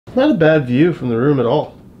Not a bad view from the room at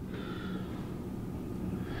all.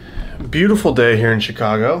 Beautiful day here in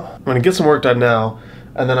Chicago. I'm gonna get some work done now,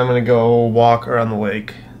 and then I'm gonna go walk around the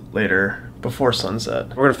lake later before sunset.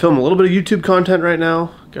 We're gonna film a little bit of YouTube content right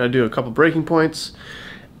now. Gotta do a couple breaking points,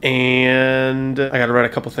 and I gotta write a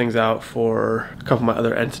couple things out for a couple of my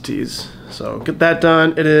other entities. So get that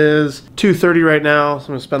done. It is 2:30 right now, so I'm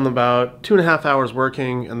gonna spend about 2.5 hours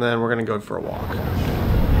working, and then we're gonna go for a walk.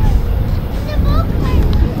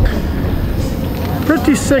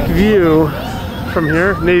 Pretty sick view from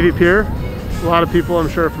here, Navy Pier. A lot of people I'm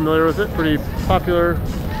sure are familiar with it. Pretty popular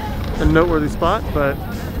and noteworthy spot, but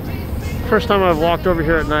first time I've walked over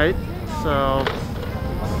here at night, so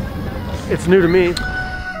it's new to me.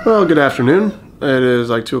 Well, good afternoon. It is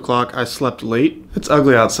like 2 o'clock. I slept late. It's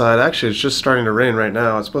ugly outside. Actually, it's just starting to rain right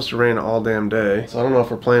now. It's supposed to rain all damn day, so I don't know if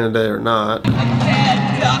we're playing today or not.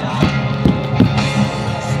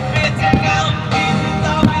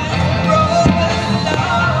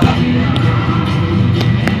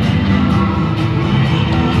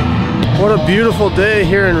 What a beautiful day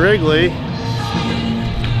here in Wrigley.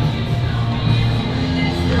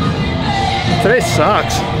 Today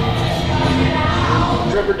sucks.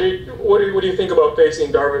 Trevor, what do you think about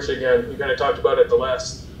facing Darvish again? You kind of talked about it the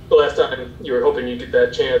last time you were hoping you'd get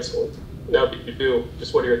that chance. Well, now that you do,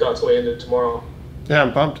 just what are your thoughts going into tomorrow? Yeah,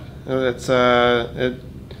 I'm pumped. It's a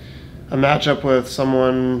matchup with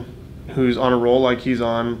someone who's on a roll like he's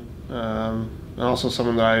on, and also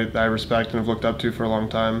someone that I respect and have looked up to for a long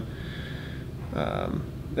time.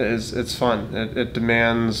 It's fun. It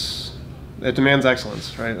demands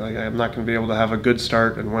excellence, right? Like, I'm not going to be able to have a good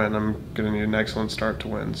start and win. I'm going to need an excellent start to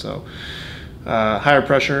win. So higher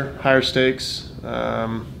pressure, higher stakes,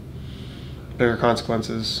 bigger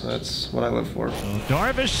consequences. That's what I live for. So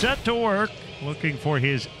Darvish set to work, looking for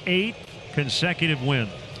his 8th consecutive win.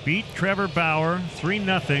 Beat Trevor Bauer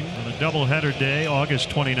 3-0 on a doubleheader day, August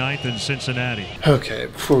 29th in Cincinnati. Okay,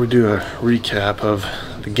 before we do a recap of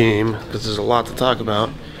the game, because there's a lot to talk about.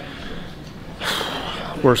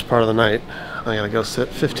 Worst part of the night. I gotta go sit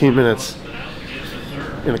 15 minutes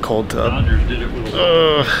in a cold tub.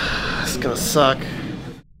 It's gonna suck.